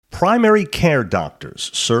Primary care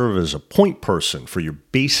doctors serve as a point person for your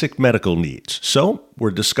basic medical needs. So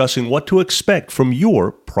we're discussing what to expect from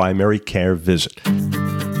your primary care visit.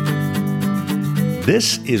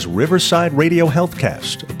 This is Riverside Radio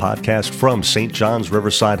Healthcast, a podcast from St. John's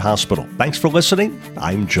Riverside Hospital. Thanks for listening.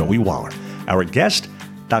 I'm Joey Waller. Our guest,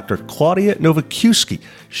 Dr. Claudia Nowakiewski.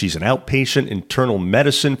 She's an outpatient internal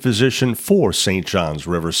medicine physician for St. John's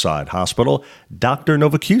Riverside Hospital. Dr.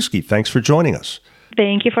 Nowakiewski, thanks for joining us.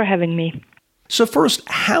 Thank you for having me. So first,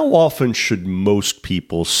 how often should most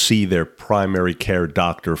people see their primary care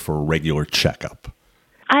doctor for a regular checkup?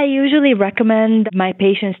 I usually recommend my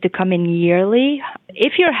patients to come in yearly.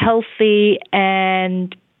 If you're healthy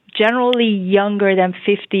and generally younger than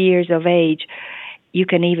 50 years of age, you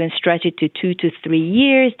can even stretch it to 2 to 3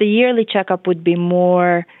 years. The yearly checkup would be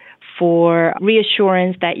more for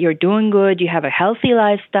reassurance that you're doing good, you have a healthy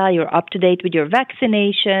lifestyle, you're up to date with your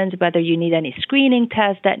vaccinations, whether you need any screening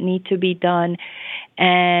tests that need to be done,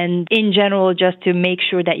 and in general, just to make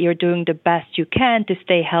sure that you're doing the best you can to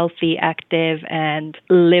stay healthy, active, and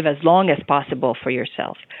live as long as possible for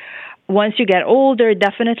yourself. Once you get older,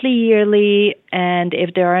 definitely yearly, and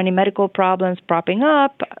if there are any medical problems popping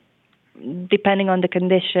up, depending on the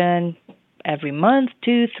condition, every month,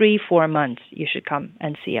 2, 3, 4 months, you should come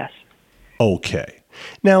and see us. Okay.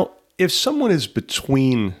 Now, if someone is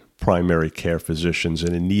between primary care physicians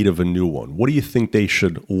and in need of a new one, what do you think they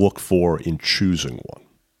should look for in choosing one?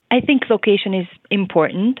 I think location is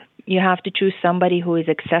important. You have to choose somebody who is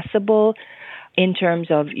accessible in terms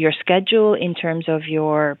of your schedule, in terms of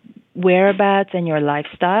your whereabouts and your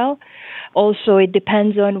lifestyle. Also, it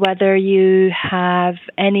depends on whether you have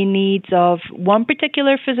any needs of one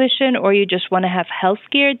particular physician or you just want to have health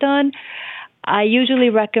care done. I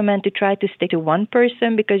usually recommend to try to stick to one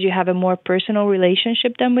person because you have a more personal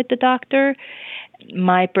relationship than with the doctor.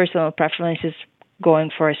 My personal preference is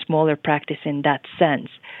going for a smaller practice in that sense.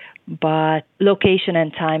 But location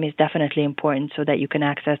and time is definitely important so that you can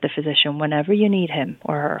access the physician whenever you need him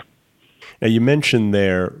or her. Now, you mentioned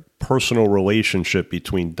their personal relationship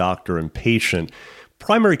between doctor and patient.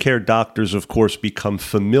 Primary care doctors, of course, become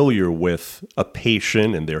familiar with a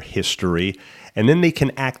patient and their history, and then they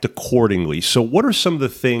can act accordingly. So what are some of the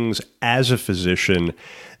things as a physician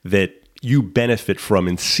that you benefit from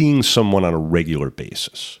in seeing someone on a regular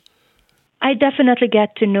basis? I definitely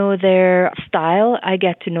get to know their style. I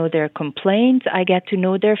get to know their complaints. I get to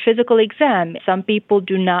know their physical exam. Some people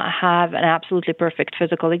do not have an absolutely perfect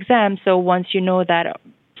physical exam. So once you know that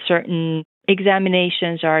certain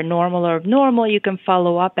examinations are normal or abnormal, you can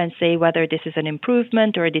follow up and say whether this is an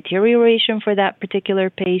improvement or a deterioration for that particular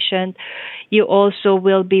patient. You also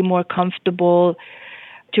will be more comfortable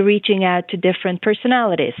to reaching out to different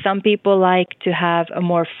personalities. Some people like to have a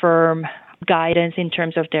more firm guidance in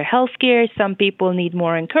terms of their health care. Some people need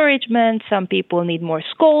more encouragement. Some people need more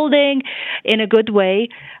scolding in a good way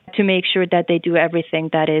to make sure that they do everything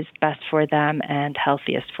that is best for them and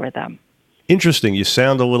healthiest for them. Interesting. You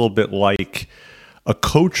sound a little bit like a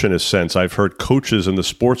coach in a sense. I've heard coaches in the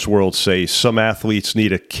sports world say some athletes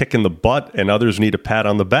need a kick in the butt and others need a pat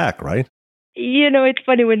on the back, right? You know, it's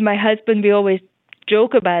funny with my husband, we always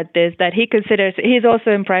joke about this, that he's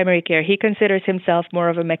also in primary care. He considers himself more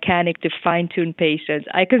of a mechanic to fine-tune patients.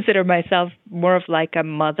 I consider myself more of like a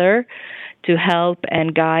mother to help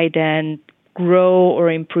and guide and grow or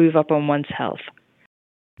improve upon one's health.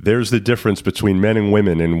 There's the difference between men and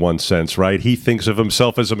women in one sense, right? He thinks of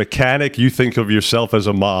himself as a mechanic. You think of yourself as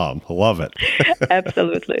a mom. I love it.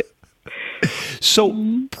 Absolutely.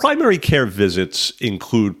 So primary care visits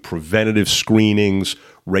include preventative screenings,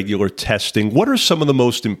 regular testing. What are some of the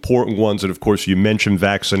most important ones? And of course, you mentioned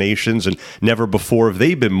vaccinations, and never before have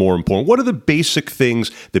they been more important. What are the basic things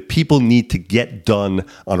that people need to get done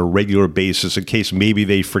on a regular basis in case maybe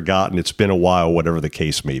they've forgotten, it's been a while, whatever the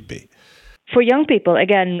case may be? For young people,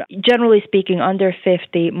 again, generally speaking, under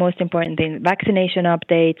 50, most important thing, vaccination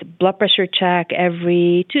updates, blood pressure check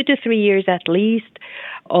every 2 to 3 years at least,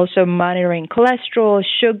 also monitoring cholesterol,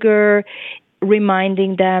 sugar,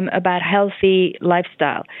 reminding them about healthy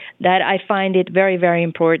lifestyle. That I find it very, very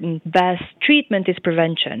important. Best treatment is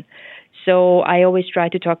prevention. So I always try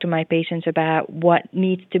to talk to my patients about what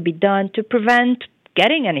needs to be done to prevent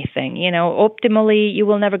getting anything. You know, optimally, you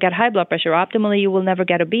will never get high blood pressure. Optimally, you will never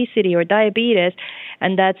get obesity or diabetes.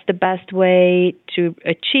 And that's the best way to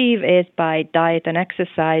achieve is by diet and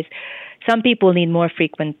exercise. Some people need more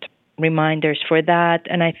frequent reminders for that.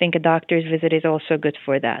 And I think a doctor's visit is also good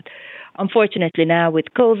for that. Unfortunately, now with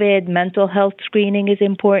COVID, mental health screening is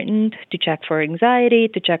important to check for anxiety,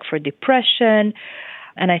 to check for depression.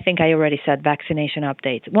 And I think I already said vaccination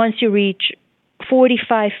updates. Once you reach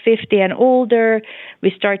 45, 50 and older,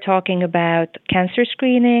 we start talking about cancer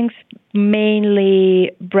screenings,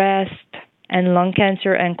 mainly breast and lung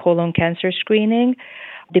cancer and colon cancer screening,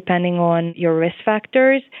 depending on your risk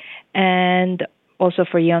factors, and also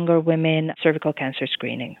for younger women, cervical cancer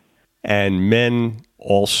screening. And men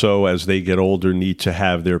also, as they get older, need to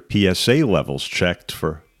have their PSA levels checked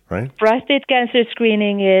for, right? Prostate cancer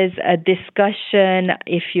screening is a discussion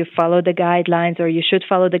if you follow the guidelines, or you should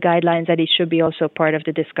follow the guidelines, that it should be also part of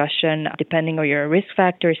the discussion, depending on your risk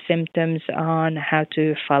factors, symptoms, on how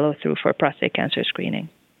to follow through for prostate cancer screening.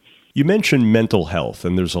 You mentioned mental health,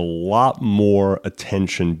 and there's a lot more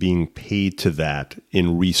attention being paid to that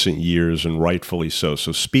in recent years, and rightfully so.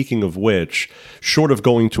 So speaking of which, short of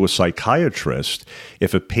going to a psychiatrist,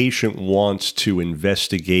 if a patient wants to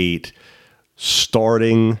investigate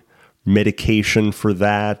starting medication for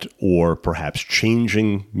that, or perhaps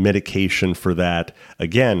changing medication for that,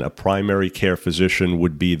 again, a primary care physician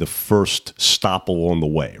would be the first stop along the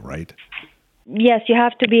way, right? Yes, you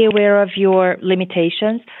have to be aware of your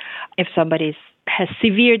limitations. If somebody has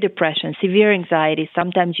severe depression, severe anxiety,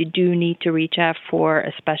 sometimes you do need to reach out for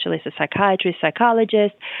a specialist, a psychiatrist,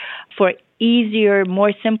 psychologist. For easier,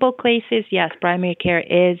 more simple cases, yes, primary care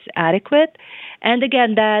is adequate. And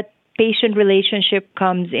again, that patient relationship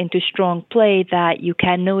comes into strong play, that you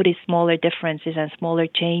can notice smaller differences and smaller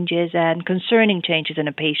changes and concerning changes in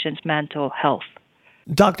a patient's mental health.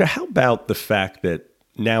 Doctor, how about the fact that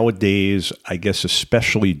nowadays, I guess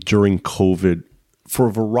especially during COVID, for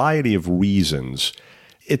a variety of reasons,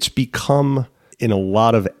 it's become, in a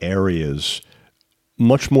lot of areas,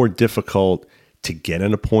 much more difficult to get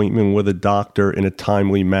an appointment with a doctor in a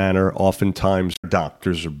timely manner. Oftentimes,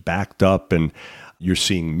 doctors are backed up and you're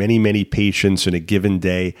seeing many, many patients in a given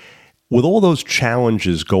day. With all those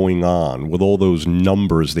challenges going on, with all those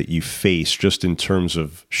numbers that you face just in terms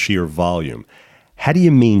of sheer volume, how do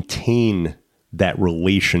you maintain that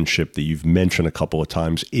relationship that you've mentioned a couple of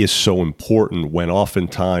times is so important when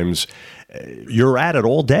oftentimes you're at it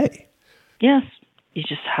all day? Yes, you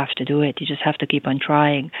just have to do it. You just have to keep on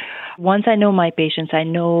trying. Once I know my patients, I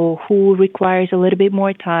know who requires a little bit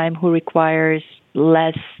more time, who requires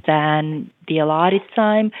less than the allotted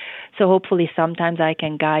time. So hopefully sometimes I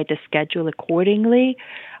can guide the schedule accordingly.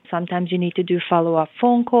 Sometimes you need to do follow-up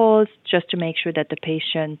phone calls just to make sure that the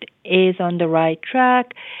patient is on the right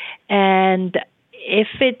track. And if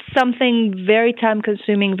it's something very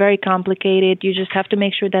time-consuming, very complicated, you just have to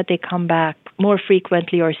make sure that they come back more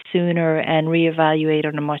frequently or sooner and reevaluate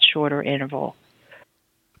on a much shorter interval.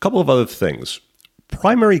 A couple of other things.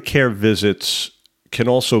 Primary care visits can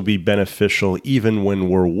also be beneficial even when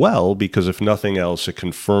we're well, because if nothing else, it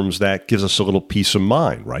confirms that, gives us a little peace of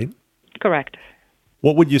mind, right? Correct.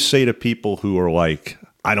 What would you say to people who are like,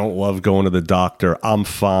 I don't love going to the doctor, I'm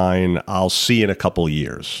fine, I'll see you in a couple of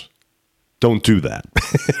years? Don't do that,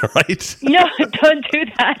 right? No, don't do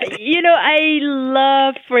that. I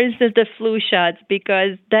love, for instance, the flu shots,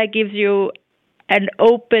 because that gives you an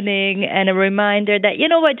opening and a reminder that,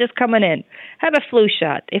 just come on in, have a flu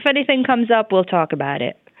shot. If anything comes up, we'll talk about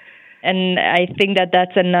it. And I think that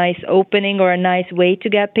that's a nice opening or a nice way to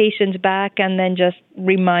get patients back, and then just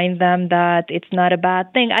remind them that it's not a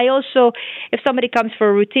bad thing. I also, if somebody comes for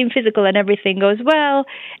a routine physical and everything goes well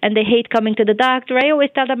and they hate coming to the doctor, I always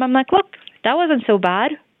tell them, I'm like, look, that wasn't so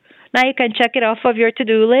bad. Now you can check it off of your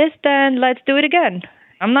to-do list and let's do it again.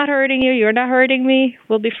 I'm not hurting you. You're not hurting me.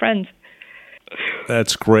 We'll be friends.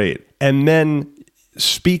 That's great. And then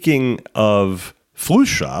speaking of flu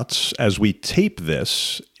shots, as we tape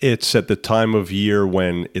this, it's at the time of year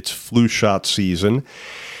when it's flu shot season.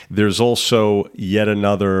 There's also yet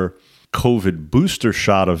another COVID booster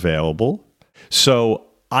shot available. So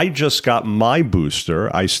I just got my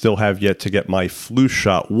booster. I still have yet to get my flu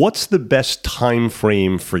shot. What's the best time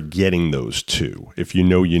frame for getting those two, if you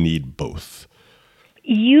know you need both?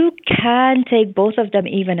 You can take both of them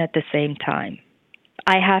even at the same time.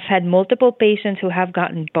 I have had multiple patients who have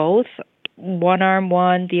gotten both, one arm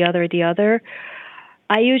one, the other.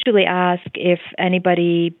 I usually ask if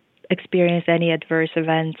anybody experienced any adverse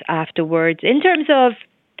events afterwards in terms of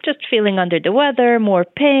just feeling under the weather, more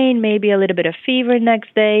pain, maybe a little bit of fever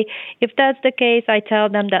next day. If that's the case, I tell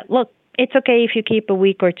them that, look, it's okay if you keep a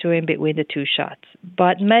week or two in between the two shots.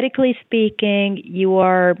 But medically speaking, you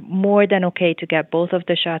are more than okay to get both of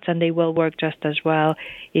the shots, and they will work just as well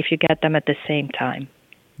if you get them at the same time.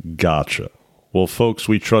 Gotcha. Well, folks,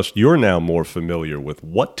 we trust you're now more familiar with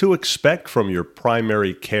what to expect from your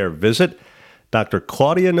primary care visit. Dr.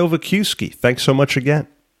 Claudia Nowakowski, thanks so much again.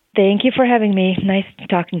 Thank you for having me. Nice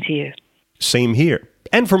talking to you. Same here.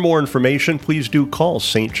 And for more information, please do call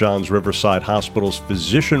St. John's Riverside Hospital's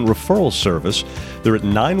Physician Referral Service. They're at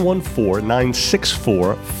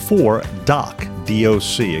 914-964-4DOC,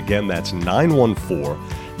 D-O-C. Again, that's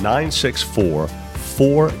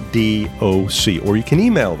 914-964-4DOC. Or you can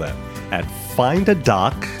email them at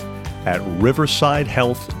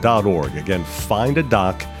findadoc@riversidehealth.org. Again,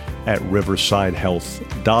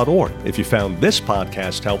 findadoc@riversidehealth.org. If you found this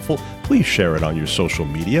podcast helpful, please share it on your social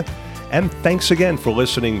media. And thanks again for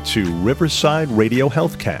listening to Riverside Radio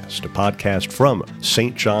Healthcast, a podcast from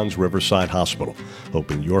St. John's Riverside Hospital.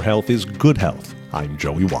 Hoping your health is good health. I'm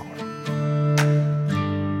Joey Waller.